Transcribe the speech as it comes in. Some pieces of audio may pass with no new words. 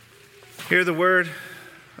Hear the word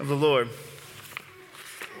of the Lord.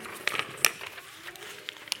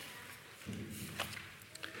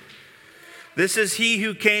 This is he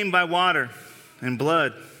who came by water and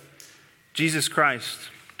blood, Jesus Christ.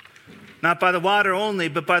 Not by the water only,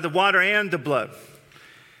 but by the water and the blood.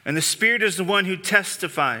 And the Spirit is the one who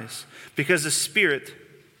testifies, because the Spirit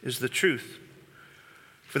is the truth.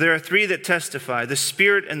 For there are three that testify, the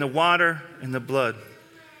Spirit and the water and the blood.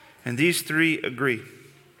 And these three agree.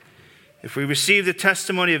 If we receive the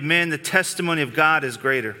testimony of men, the testimony of God is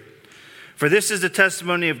greater. For this is the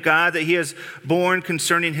testimony of God, that he has borne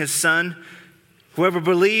concerning his Son. Whoever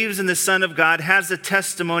believes in the Son of God has the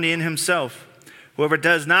testimony in himself. Whoever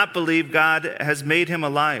does not believe God has made him a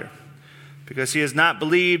liar, because he has not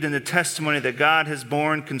believed in the testimony that God has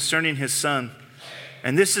borne concerning his Son.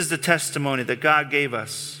 And this is the testimony that God gave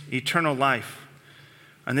us, eternal life.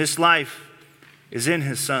 And this life is in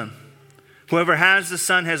his Son. Whoever has the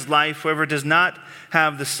Son has life. Whoever does not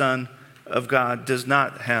have the Son of God does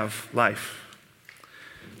not have life.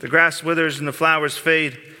 The grass withers and the flowers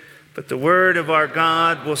fade, but the word of our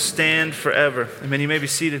God will stand forever. Amen. You may be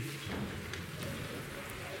seated.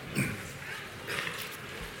 Let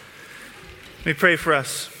me pray for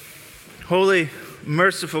us. Holy,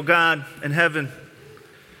 merciful God in heaven,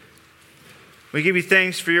 we give you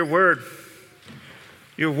thanks for your word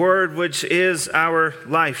which is our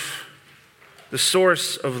life, the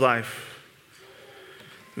source of life.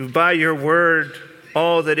 By your word,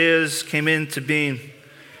 all that is came into being.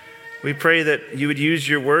 We pray that you would use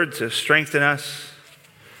your word to strengthen us,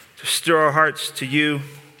 to stir our hearts to you,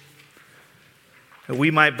 that we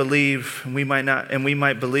might believe and we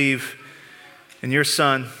might believe in your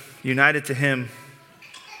Son, united to him,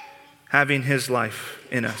 having his life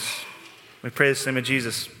in us. We pray this in the name of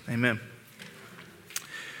Jesus. Amen.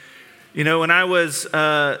 You know, when I was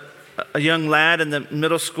a young lad in the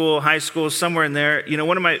middle school, high school, somewhere in there, you know,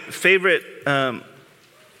 one of my favorite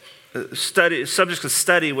subjects of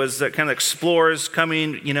study was that kind of explorers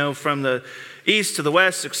coming, you know, from the east to the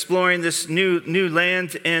west, exploring this new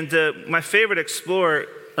land. And my favorite explorer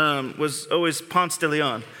was always Ponce de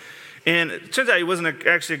Leon. And it turns out he wasn't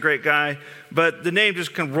actually a great guy, but the name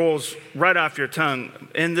just kind of rolls right off your tongue.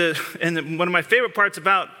 And one of my favorite parts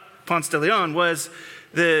about Ponce de Leon was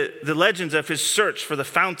the legends of his search for the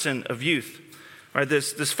fountain of youth. Right,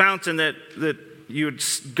 this fountain that you would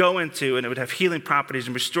go into, and it would have healing properties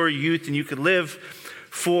and restore youth, and you could live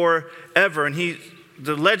forever. And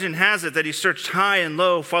the legend has it that he searched high and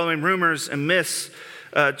low, following rumors and myths,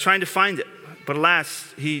 trying to find it. But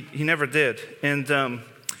alas, he never did. And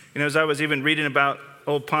you know, as I was even reading about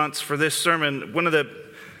old Ponce for this sermon, one of the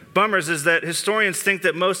bummers is that historians think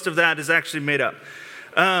that most of that is actually made up.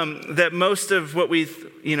 That most of what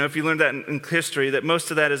you know, if you learned that in history, that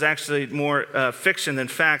most of that is actually more fiction than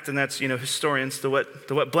fact, and that's, you know, historians, the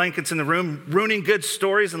wet blankets in the room, ruining good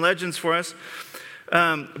stories and legends for us.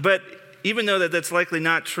 But even though that's likely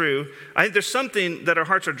not true, I think there's something that our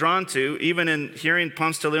hearts are drawn to, even in hearing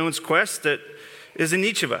Ponce de Leon's quest, that is in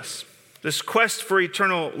each of us. This quest for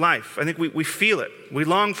eternal life. I think we feel it. We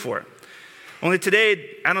long for it. Only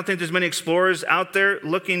today, I don't think there's many explorers out there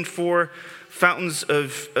looking for fountains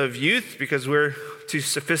of youth, because we're too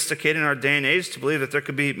sophisticated in our day and age to believe that there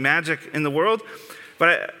could be magic in the world.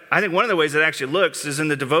 But I think one of the ways it actually looks is in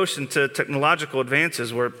the devotion to technological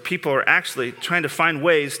advances, where people are actually trying to find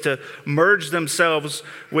ways to merge themselves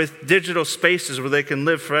with digital spaces where they can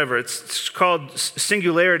live forever. It's called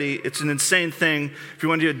singularity. It's an insane thing. If you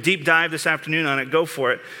want to do a deep dive this afternoon on it, go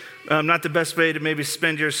for it. Not the best way to maybe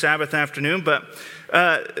spend your Sabbath afternoon, but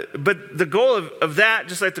the goal of that,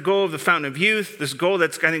 just like the goal of the Fountain of Youth, this goal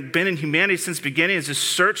that's, I think, been in humanity since the beginning, is this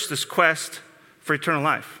search, this quest for eternal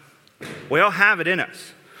life. We all have it in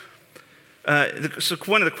us. So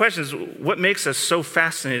one of the questions is, what makes us so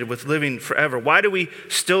fascinated with living forever? Why do we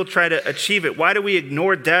still try to achieve it? Why do we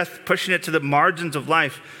ignore death, pushing it to the margins of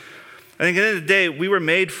life? I think at the end of the day, we were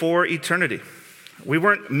made for eternity. We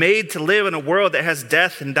weren't made to live in a world that has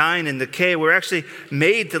death and dying and decay. We're actually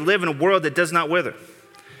made to live in a world that does not wither,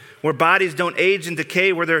 where bodies don't age and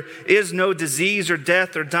decay, where there is no disease or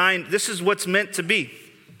death or dying. This is what's meant to be.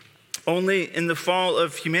 Only in the fall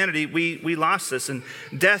of humanity, we lost this, and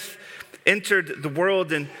death entered the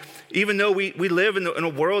world. And even though we live in a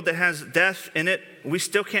world that has death in it, we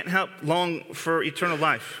still can't help long for eternal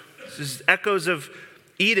life. This is echoes of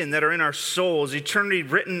Eden that are in our souls, eternity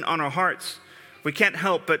written on our hearts. We can't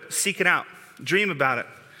help but seek it out, dream about it.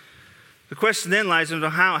 The question then lies in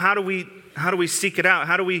how do we seek it out?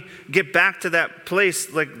 How do we get back to that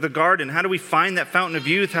place like the garden? How do we find that fountain of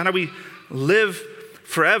youth? How do we live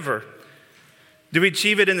forever? Do we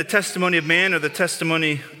achieve it in the testimony of man or the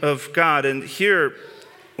testimony of God? And here,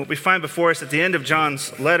 what we find before us at the end of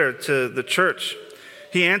John's letter to the church,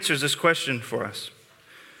 he answers this question for us.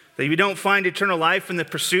 That we don't find eternal life in the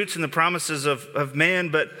pursuits and the promises of man,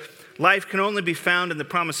 but life can only be found in the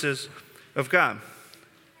promises of God.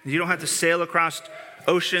 You don't have to sail across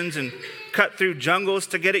oceans and cut through jungles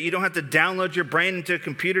to get it. You don't have to download your brain into a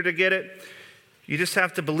computer to get it. You just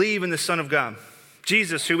have to believe in the Son of God,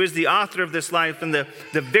 Jesus, who is the author of this life and the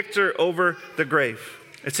victor over the grave.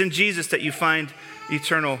 It's in Jesus that you find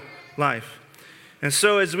eternal life. And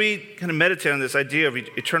so as we kind of meditate on this idea of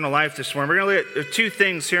eternal life this morning, we're going to look at two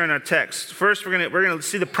things here in our text. First, we're going to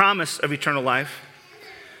see the promise of eternal life.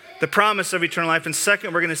 The promise of eternal life. And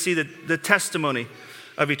second, we're going to see the testimony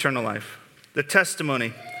of eternal life. The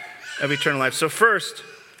testimony of eternal life. So first,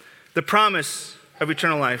 the promise of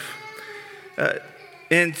eternal life.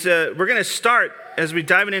 And we're going to start, as we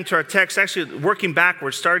dive into our text, actually working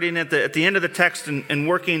backwards, starting at the end of the text and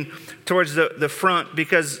working towards the front,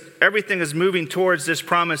 because everything is moving towards this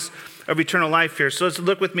promise of eternal life here. So let's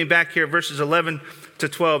look with me back here, verses 11 to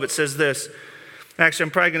 12. It says this. Actually,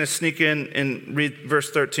 I'm probably going to sneak in and read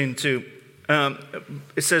verse 13 too.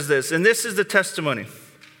 It says this, and this is the testimony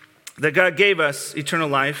that God gave us eternal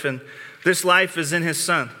life, and this life is in his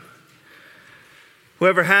Son.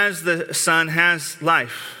 Whoever has the Son has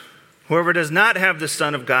life. Whoever does not have the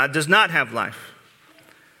Son of God does not have life.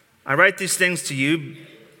 I write these things to you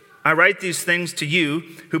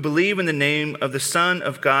who believe in the name of the Son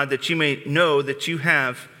of God, that you may know that you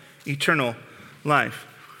have eternal life.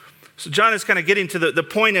 So John is kind of getting to the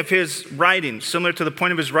point of his writing, similar to the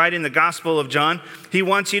point of his writing, the Gospel of John. He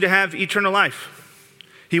wants you to have eternal life.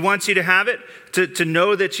 He wants you to have it, to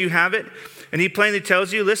know that you have it. And he plainly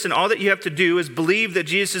tells you, listen, all that you have to do is believe that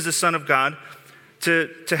Jesus is the Son of God to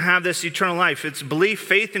have this eternal life. It's belief,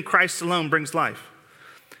 faith in Christ alone brings life.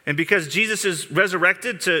 And because Jesus is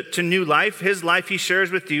resurrected to new life, his life he shares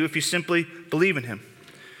with you if you simply believe in him.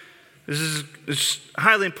 This is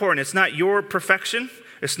highly important. It's not your perfection.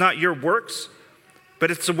 It's not your works,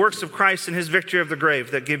 but it's the works of Christ and his victory of the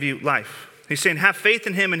grave that give you life. He's saying have faith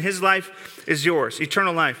in him and his life is yours,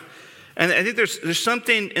 eternal life. And I think there's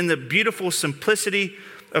something in the beautiful simplicity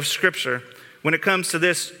of Scripture when it comes to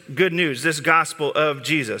this good news, this gospel of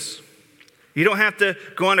Jesus. You don't have to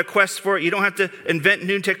go on a quest for it. You don't have to invent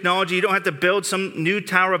new technology. You don't have to build some new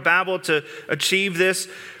Tower of Babel to achieve this.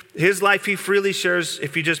 His life he freely shares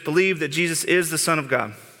if you just believe that Jesus is the Son of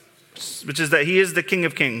God, which is that he is the King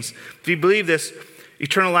of Kings. If you believe this,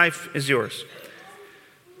 eternal life is yours.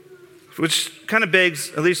 Which kind of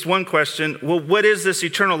begs at least one question. Well, what is this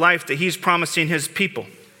eternal life that he's promising his people?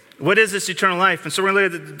 What is this eternal life? And so we're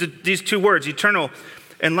going to look at these two words, eternal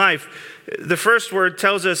and life. The first word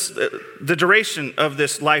tells us the duration of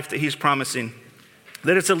this life that he's promising.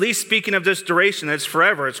 That it's at least speaking of this duration, that it's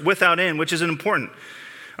forever, it's without end, which is important.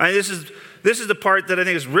 This is the part that I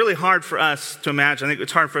think is really hard for us to imagine. I think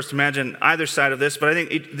it's hard for us to imagine either side of this, but I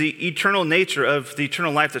think the eternal nature of the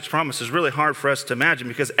eternal life that's promised is really hard for us to imagine,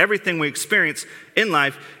 because everything we experience in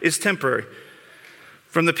life is temporary.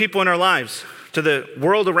 From the people in our lives to the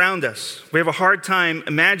world around us, we have a hard time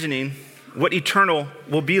imagining what eternal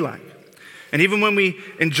will be like. And even when we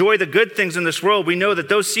enjoy the good things in this world, we know that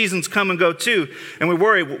those seasons come and go too. And we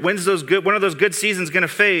worry, when are those good seasons going to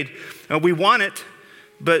fade? We want it,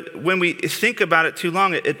 but when we think about it too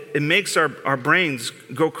long, it makes our brains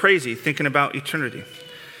go crazy thinking about eternity.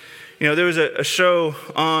 You know, there was a show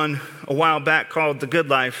on a while back called The Good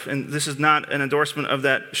Life, and this is not an endorsement of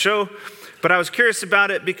that show, but I was curious about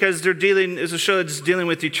it because it's a show that's dealing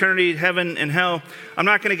with eternity, heaven and hell. I'm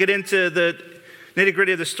not going to get into the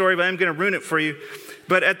nitty-gritty of the story, but I'm going to ruin it for you.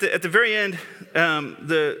 But at the very end,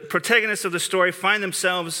 the protagonists of the story find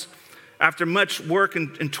themselves, after much work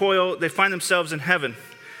and toil, they find themselves in heaven.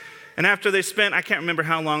 And after they spent, I can't remember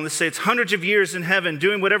how long, let's say it's hundreds of years in heaven,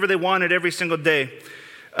 doing whatever they wanted every single day,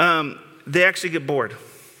 they actually get bored.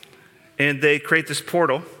 And they create this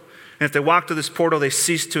portal. And if they walk to this portal, they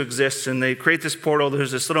cease to exist. And they create this portal.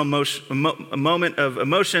 There's this little moment of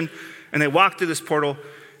emotion. And they walk through this portal,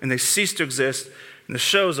 and they cease to exist. And the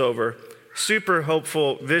show's over. Super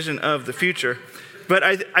hopeful vision of the future. But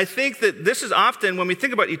I think that this is often, when we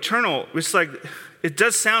think about eternal, it's like, it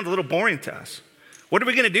does sound a little boring to us. What are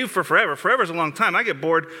we going to do for forever? Forever is a long time. I get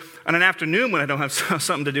bored on an afternoon when I don't have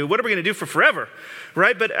something to do. What are we going to do for forever?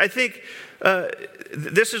 Right? But I think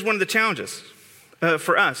this is one of the challenges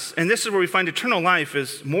for us. And this is where we find eternal life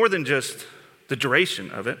is more than just the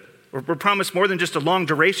duration of it. We're promised more than just a long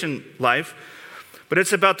duration life, but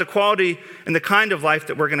it's about the quality and the kind of life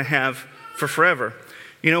that we're going to have for forever.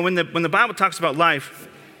 You know, when the Bible talks about life,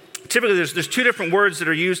 typically there's two different words that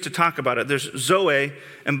are used to talk about it. There's zoe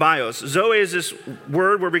and bios. Zoe is this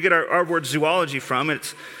word where we get our word zoology from.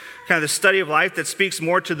 It's kind of the study of life that speaks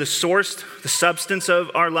more to the source, the substance of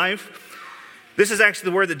our life. This is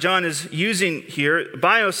actually the word that John is using here.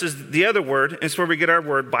 Bios is the other word, and it's where we get our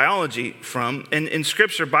word biology from. And in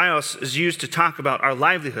Scripture, bios is used to talk about our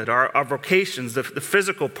livelihood, our vocations, the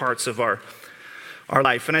physical parts of our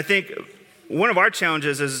life. And I think one of our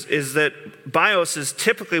challenges is that bios is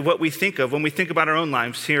typically what we think of when we think about our own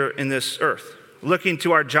lives here in this earth, looking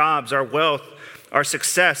to our jobs, our wealth, our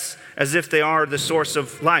success as if they are the source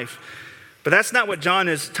of life. But that's not what John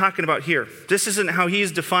is talking about here. This isn't how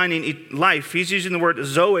he's defining life. He's using the word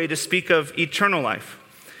zoe to speak of eternal life.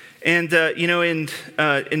 And,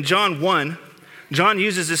 in John 1, John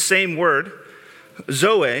uses the same word,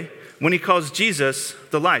 zoe, when he calls Jesus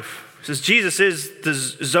the life. He says Jesus is the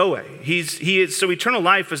zoe. So eternal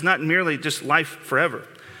life is not merely just life forever,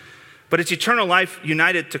 but it's eternal life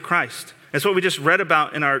united to Christ. That's what we just read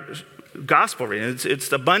about in our gospel reading.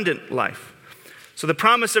 It's abundant life. So the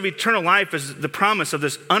promise of eternal life is the promise of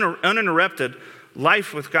this uninterrupted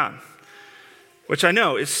life with God, which I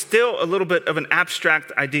know is still a little bit of an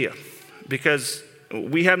abstract idea because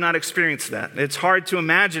we have not experienced that. It's hard to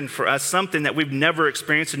imagine for us something that we've never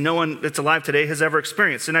experienced and no one that's alive today has ever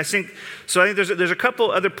experienced. And I think there's a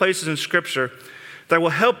couple other places in Scripture that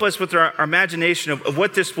will help us with our imagination of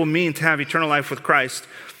what this will mean to have eternal life with Christ.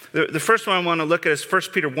 The first one I want to look at is 1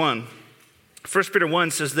 Peter 1. 1 Peter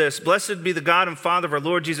 1 says this, "Blessed be the God and Father of our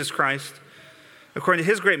Lord Jesus Christ. According to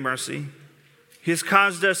his great mercy, he has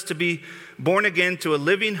caused us to be born again to a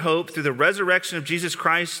living hope through the resurrection of Jesus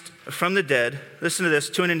Christ from the dead." Listen to this,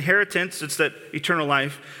 "to an inheritance," it's that eternal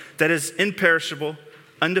life, "that is imperishable,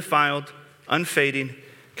 undefiled, unfading,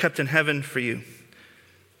 kept in heaven for you."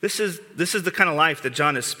 This is the kind of life that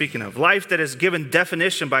John is speaking of. Life that is given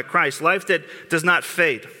definition by Christ. Life that does not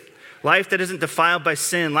fade. Life that isn't defiled by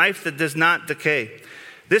sin. Life that does not decay.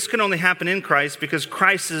 This can only happen in Christ because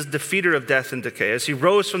Christ is defeater of death and decay. As he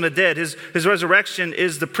rose from the dead, his resurrection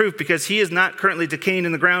is the proof because he is not currently decaying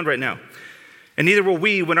in the ground right now. And neither will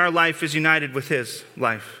we when our life is united with his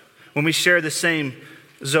life, when we share the same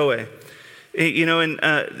Zoe.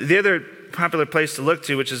 The other popular place to look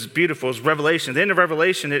to, which is beautiful, is Revelation. At the end of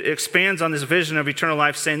Revelation, it expands on this vision of eternal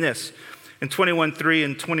life, saying this. In 21:3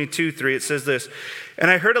 and 22:3, it says this, "And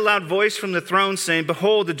I heard a loud voice from the throne saying,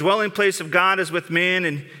 'Behold, the dwelling place of God is with man,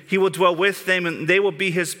 and he will dwell with them, and they will be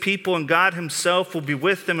his people, and God himself will be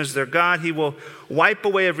with them as their God. He will wipe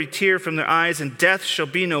away every tear from their eyes, and death shall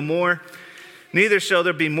be no more. Neither shall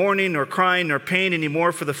there be mourning, nor crying, nor pain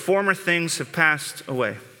anymore, for the former things have passed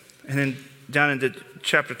away.'" And then down into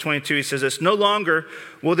chapter 22, he says this, "No longer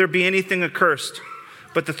will there be anything accursed,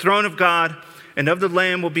 but the throne of God and of the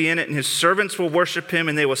Lamb will be in it, and his servants will worship him,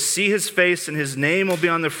 and they will see his face, and his name will be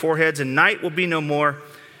on their foreheads, and night will be no more.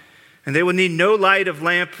 And they will need no light of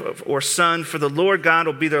lamp or sun, for the Lord God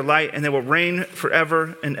will be their light, and they will reign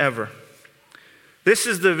forever and ever." This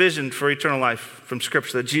is the vision for eternal life from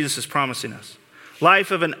Scripture that Jesus is promising us. Life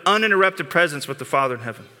of an uninterrupted presence with the Father in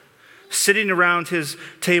heaven. Sitting around his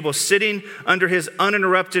table, sitting under his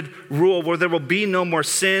uninterrupted rule, where there will be no more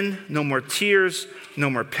sin, no more tears, no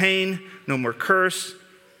more pain, no more curse.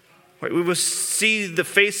 We will see the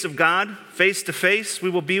face of God face to face. We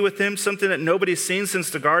will be with him, something that nobody's seen since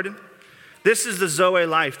the garden. This is the Zoe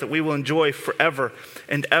life that we will enjoy forever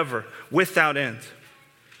and ever without end.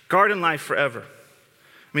 Garden life forever.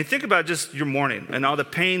 I mean, think about just your morning and all the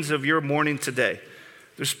pains of your morning today.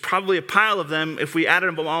 There's probably a pile of them if we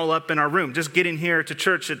added them all up in our room, just getting here to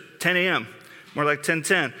church at 10 a.m., more like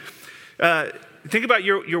 10:10. Think about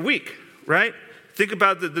your week, right? Think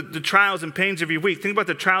about the trials and pains of your week. Think about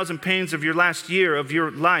the trials and pains of your last year of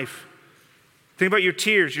your life. Think about your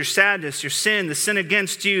tears, your sadness, your sin, the sin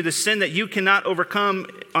against you, the sin that you cannot overcome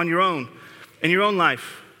on your own, in your own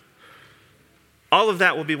life. All of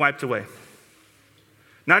that will be wiped away.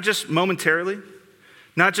 Not just momentarily,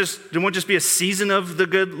 there won't just be a season of the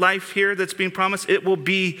good life here that's being promised. It will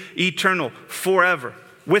be eternal, forever,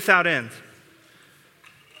 without end.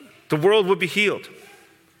 The world will be healed.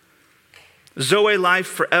 Zoe life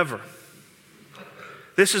forever.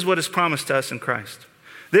 This is what is promised to us in Christ.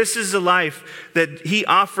 This is the life that he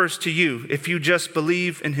offers to you if you just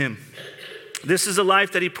believe in him. This is a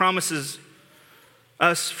life that he promises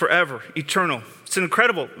us forever, eternal. It's an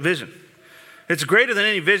incredible vision. It's greater than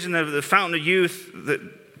any vision of the fountain of youth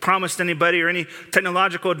that promised anybody or any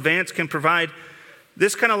technological advance can provide.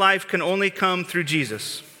 This kind of life can only come through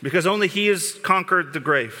Jesus because only he has conquered the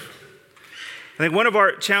grave. I think one of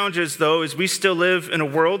our challenges, though, is we still live in a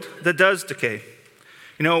world that does decay.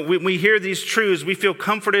 You know, when we hear these truths, we feel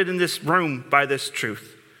comforted in this room by this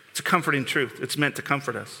truth. It's a comforting truth. It's meant to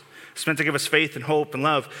comfort us. It's meant to give us faith and hope and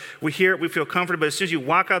love. We hear it, we feel comforted, but as soon as you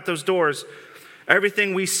walk out those doors,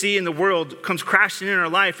 everything we see in the world comes crashing in our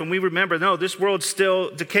life, and we remember, no, this world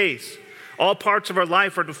still decays. All parts of our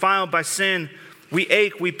life are defiled by sin. We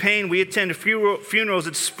ache, we pain, we attend funerals.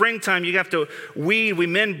 It's springtime. You have to weed. We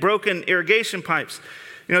mend broken irrigation pipes.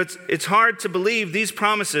 You know, it's hard to believe these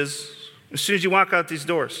promises as soon as you walk out these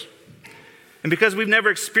doors. And because we've never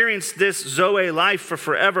experienced this Zoe life for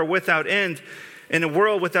forever without end in a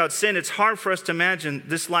world without sin, it's hard for us to imagine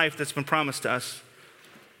this life that's been promised to us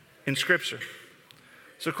in Scripture.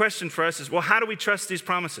 So the question for us is, well, how do we trust these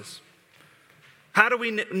promises? How do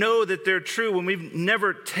we know that they're true when we've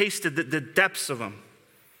never tasted the depths of them?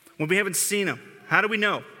 When we haven't seen them? How do we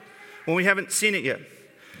know when we haven't seen it yet?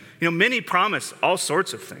 You know, many promise all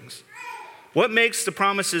sorts of things. What makes the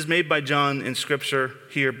promises made by John in Scripture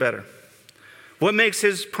here better? What makes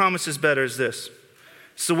his promises better is this.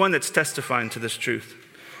 It's the one that's testifying to this truth.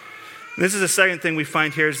 And this is the second thing we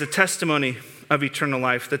find here is the testimony of eternal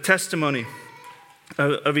life. The testimony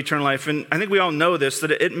of eternal life. And I think we all know this,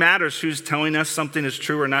 that it matters who's telling us something is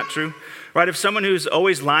true or not true, right? If someone who's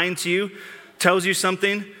always lying to you tells you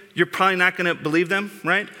something, you're probably not going to believe them,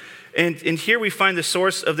 right? And here we find the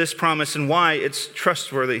source of this promise and why it's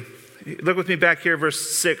trustworthy. Look with me back here, verse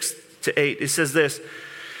 6 to 8. It says this: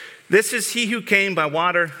 "This is he who came by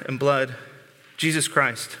water and blood, Jesus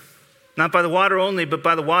Christ. Not by the water only, but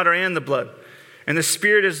by the water and the blood. And the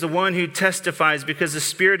Spirit is the one who testifies, because the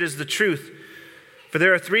Spirit is the truth. For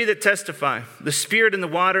there are three that testify, the Spirit and the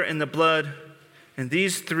water and the blood, and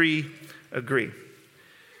these three agree."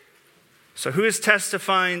 So who is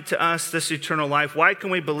testifying to us this eternal life? Why can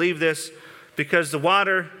we believe this? Because the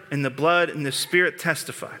water and the blood and the Spirit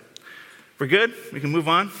testify. We're good? We can move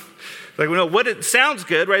on? Like, we know what it sounds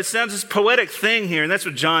good, right? It sounds this poetic thing here, and that's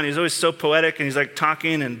what John, he's always so poetic, and he's like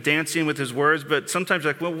talking and dancing with his words, but sometimes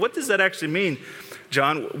like, well, what does that actually mean,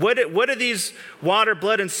 John? What are these water,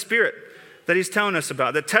 blood, and Spirit that he's telling us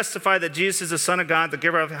about, that testify that Jesus is the Son of God, the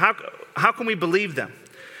giver of, how can we believe them?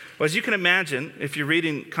 Well, as you can imagine, if you're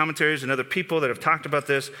reading commentaries and other people that have talked about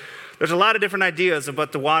this, there's a lot of different ideas of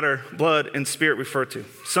what the water, blood, and Spirit refer to.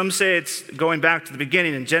 Some say it's going back to the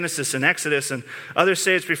beginning in Genesis and Exodus, and others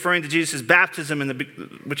say it's referring to Jesus' baptism,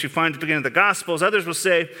 which you find at the beginning of the Gospels. Others will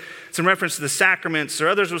say it's in reference to the sacraments, or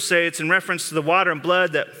others will say it's in reference to the water and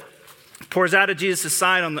blood that pours out of Jesus'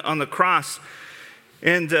 side on the cross.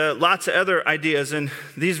 And lots of other ideas. And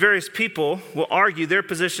these various people will argue their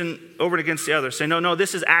position over and against the other, say, no,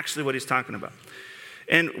 this is actually what he's talking about.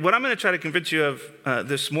 And what I'm going to try to convince you of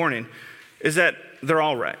this morning is that they're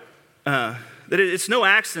all right. That it's no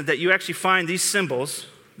accident that you actually find these symbols,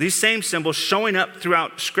 these same symbols, showing up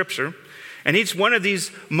throughout Scripture. And each one of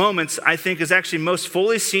these moments, I think, is actually most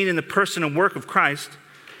fully seen in the person and work of Christ.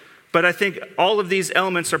 But I think all of these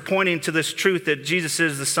elements are pointing to this truth that Jesus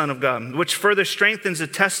is the Son of God, which further strengthens the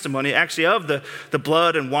testimony actually of the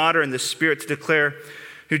blood and water and the Spirit to declare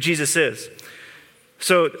who Jesus is.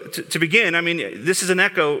 So to begin, I mean, this is an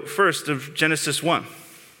echo first of Genesis 1,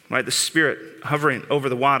 right? The Spirit hovering over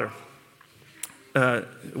the water,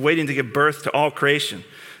 waiting to give birth to all creation.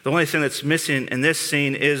 The only thing that's missing in this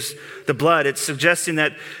scene is the blood. It's suggesting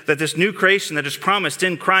that this new creation that is promised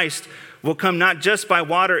in Christ will come not just by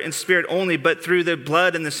water and Spirit only, but through the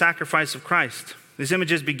blood and the sacrifice of Christ. These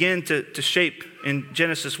images begin to shape in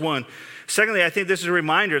Genesis 1. Secondly, I think this is a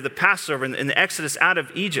reminder of the Passover and the Exodus out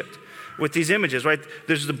of Egypt with these images, right?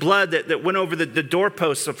 There's the blood that went over the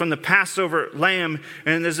doorposts from the Passover lamb,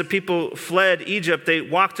 and as the people fled Egypt, they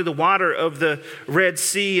walked to the water of the Red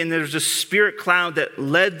Sea, and there's a Spirit cloud that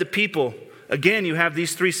led the people. Again, you have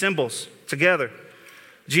these three symbols together.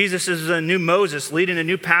 Jesus is a new Moses leading a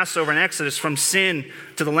new Passover in Exodus from sin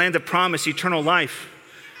to the land of promise, eternal life.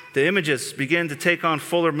 The images begin to take on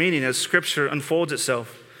fuller meaning as Scripture unfolds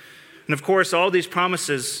itself. And of course, all these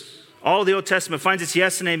promises, all the Old Testament finds its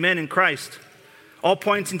yes and amen in Christ. All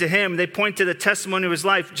pointing to him. They point to the testimony of his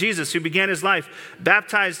life, Jesus, who began his life,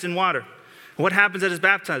 baptized in water. What happens at his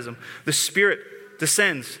baptism? The Spirit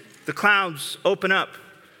descends. The clouds open up.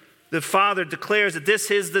 The Father declares that this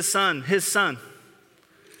is the Son, his Son.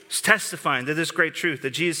 It's testifying to this great truth, that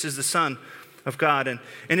Jesus is the Son of God. And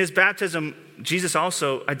in his baptism, Jesus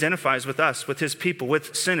also identifies with us, with his people,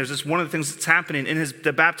 with sinners. It's one of the things that's happening in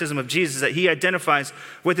the baptism of Jesus, that he identifies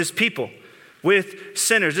with his people, with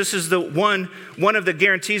sinners. This is the one of the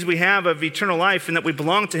guarantees we have of eternal life and that we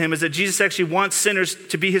belong to him, is that Jesus actually wants sinners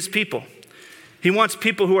to be his people. He wants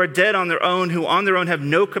people who are dead on their own, who on their own have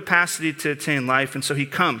no capacity to attain life. And so he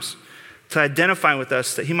comes to identify with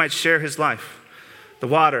us that he might share his life, The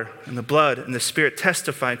water and the blood and the Spirit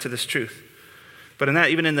testify to this truth. But in that,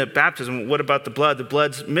 even in the baptism, what about the blood? The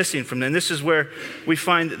blood's missing from them. And this is where we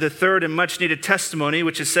find the third and much needed testimony,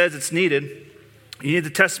 which it says it's needed. You need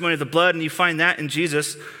the testimony of the blood, and you find that in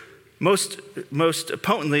Jesus most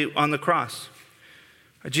potently on the cross.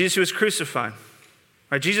 Jesus who was crucified.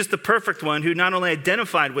 Jesus the perfect one who not only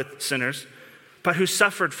identified with sinners, but who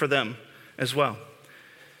suffered for them as well.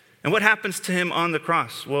 And what happens to him on the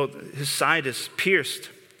cross? Well, his side is pierced.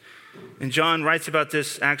 And John writes about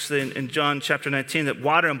this actually in John chapter 19, that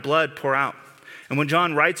water and blood pour out. And when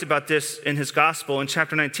John writes about this in his gospel in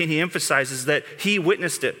chapter 19, he emphasizes that he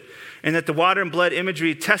witnessed it, and that the water and blood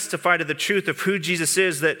imagery testify to the truth of who Jesus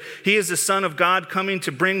is, that he is the Son of God coming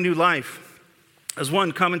to bring new life. As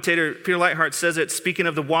one commentator, Peter Leithart, says it, speaking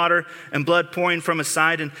of the water and blood pouring from his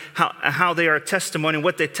side and how they are a testimony and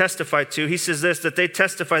what they testify to, he says this, that they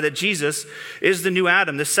testify that Jesus is the new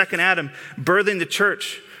Adam, the second Adam, birthing the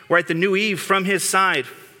church, right? The new Eve from his side.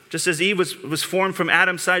 Just as Eve was formed from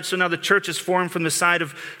Adam's side, so now the church is formed from the side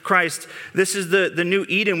of Christ. This is the new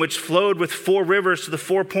Eden, which flowed with 4 rivers to the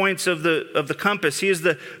 4 points of the compass. He is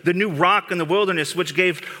the new rock in the wilderness, which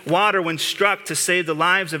gave water when struck to save the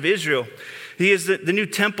lives of Israel. He is the new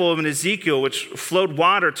temple of Ezekiel, which flowed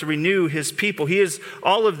water to renew his people. He is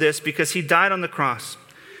all of this because he died on the cross,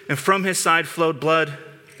 and from his side flowed blood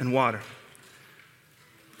and water,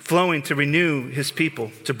 flowing to renew his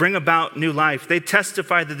people, to bring about new life. They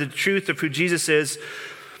testify to the truth of who Jesus is,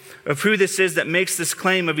 of who this is that makes this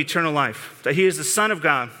claim of eternal life, that he is the Son of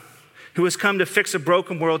God who has come to fix a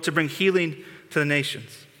broken world, to bring healing to the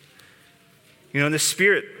nations. And the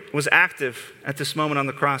Spirit was active at this moment on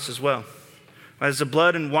the cross as well. As the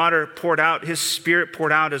blood and water poured out, his Spirit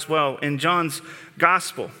poured out as well. In John's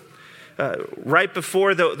gospel, right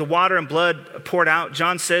before the water and blood poured out,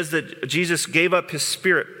 John says that Jesus gave up his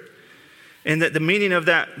Spirit. And that the meaning of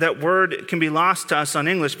that word can be lost to us on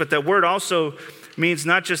English, but that word also means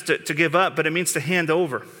not just to give up, but it means to hand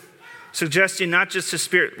over. Suggesting not just his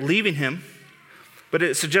Spirit leaving him, but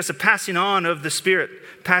it suggests a passing on of the Spirit,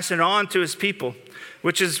 passing it on to his people.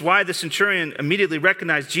 Which is why the centurion immediately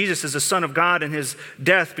recognized Jesus as the Son of God in his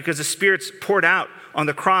death, because the Spirit's poured out on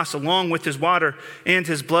the cross along with his water and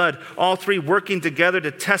his blood, all three working together to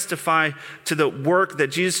testify to the work that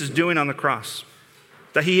Jesus is doing on the cross.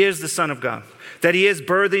 That he is the Son of God, that he is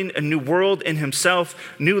birthing a new world in himself,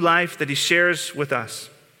 new life that he shares with us.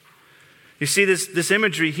 You see, this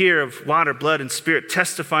imagery here of water, blood, and Spirit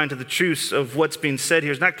testifying to the truths of what's being said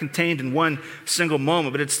here is not contained in one single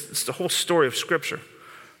moment, but it's the whole story of Scripture.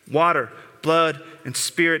 Water, blood, and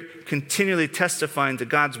Spirit continually testifying to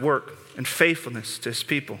God's work and faithfulness to his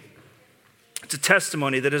people. It's a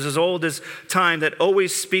testimony that is as old as time, that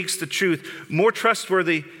always speaks the truth, more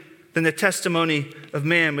trustworthy than the testimony of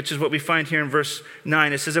man, which is what we find here in verse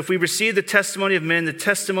 9. It says, if we receive the testimony of men, the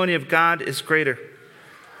testimony of God is greater.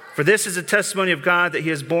 For this is the testimony of God that he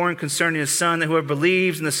has borne concerning his Son, that whoever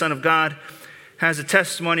believes in the Son of God has a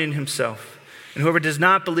testimony in himself. And whoever does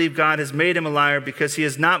not believe God has made him a liar, because he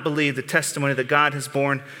has not believed the testimony that God has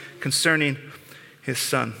borne concerning his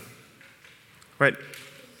Son. Right?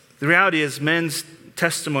 The reality is men's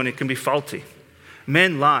testimony can be faulty.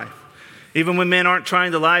 Men lie. Even when men aren't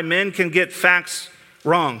trying to lie, men can get facts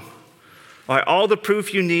wrong. All the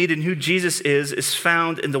proof you need in who Jesus is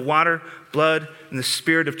found in the water, blood, and the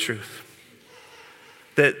Spirit of truth.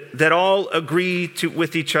 That all agree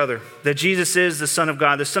with each other. That Jesus is the Son of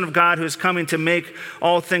God who is coming to make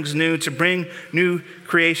all things new, to bring new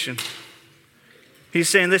creation. He's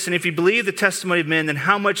saying, listen, if you believe the testimony of men, then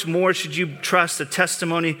how much more should you trust the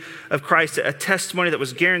testimony of Christ, a testimony that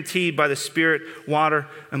was guaranteed by the Spirit, water,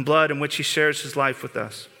 and blood, in which he shares his life with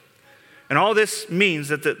us. And all this means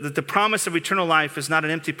that the promise of eternal life is not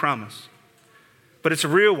an empty promise, but it's a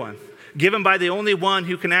real one, given by the only one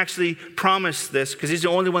who can actually promise this, because he's the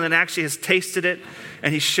only one that actually has tasted it,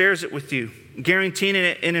 and he shares it with you, guaranteeing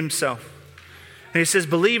it in himself. And he says,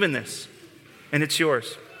 believe in this, and it's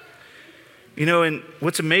yours. And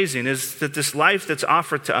what's amazing is that this life that's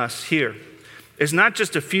offered to us here is not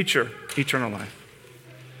just a future eternal life,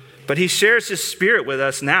 but he shares his Spirit with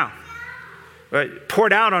us now, right?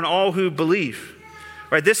 Poured out on all who believe.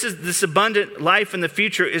 Right, this abundant life in the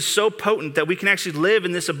future is so potent that we can actually live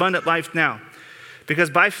in this abundant life now. Because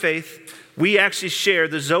by faith, we actually share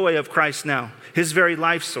the Zoe of Christ now, his very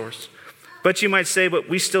life source. But you might say, but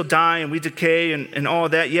we still die and we decay and all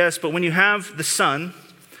of that. Yes, but when you have the Son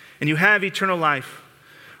and you have eternal life,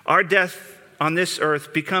 our death on this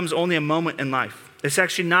earth becomes only a moment in life. It's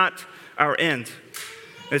actually not our end.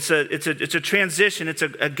 It's a transition. It's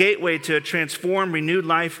a gateway to a transformed, renewed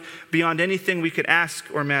life beyond anything we could ask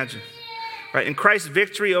or imagine. Right? In Christ's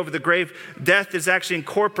victory over the grave, death is actually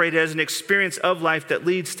incorporated as an experience of life that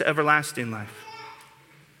leads to everlasting life.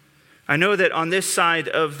 I know that on this side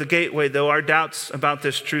of the gateway, though, our doubts about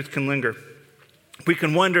this truth can linger. We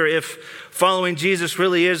can wonder if following Jesus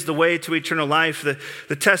really is the way to eternal life.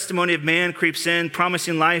 The testimony of man creeps in,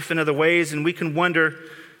 promising life in other ways, and we can wonder,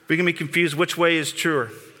 we can be confused which way is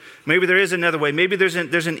truer. Maybe there is another way. Maybe there's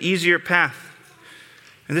an easier path.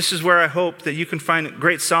 And this is where I hope that you can find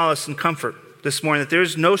great solace and comfort this morning, that there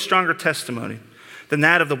is no stronger testimony than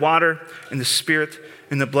that of the water and the Spirit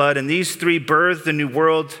and the blood. And these three birthed the new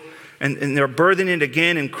world, and they're birthing it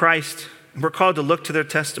again in Christ. And we're called to look to their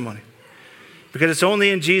testimony, because it's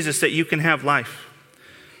only in Jesus that you can have life.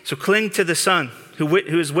 So cling to the Son, who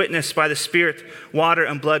is witnessed by the Spirit, water,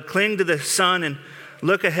 and blood. Cling to the Son and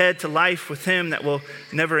look ahead to life with him that will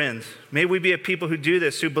never end. May we be a people who do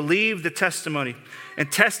this, who believe the testimony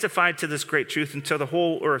and testify to this great truth until the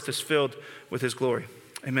whole earth is filled with his glory.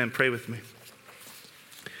 Amen. Pray with me.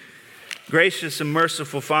 Gracious and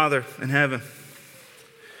merciful Father in heaven,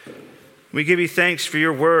 we give you thanks for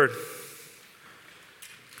your word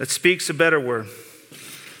that speaks a better word.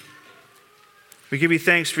 We give you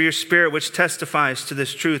thanks for your Spirit which testifies to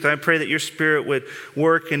this truth. I pray that your Spirit would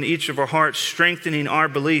work in each of our hearts, strengthening our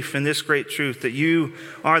belief in this great truth, that you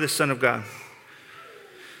are the Son of God.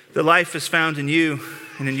 That life is found in you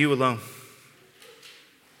and in you alone.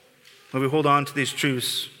 May we hold on to these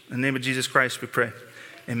truths. In the name of Jesus Christ we pray.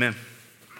 Amen.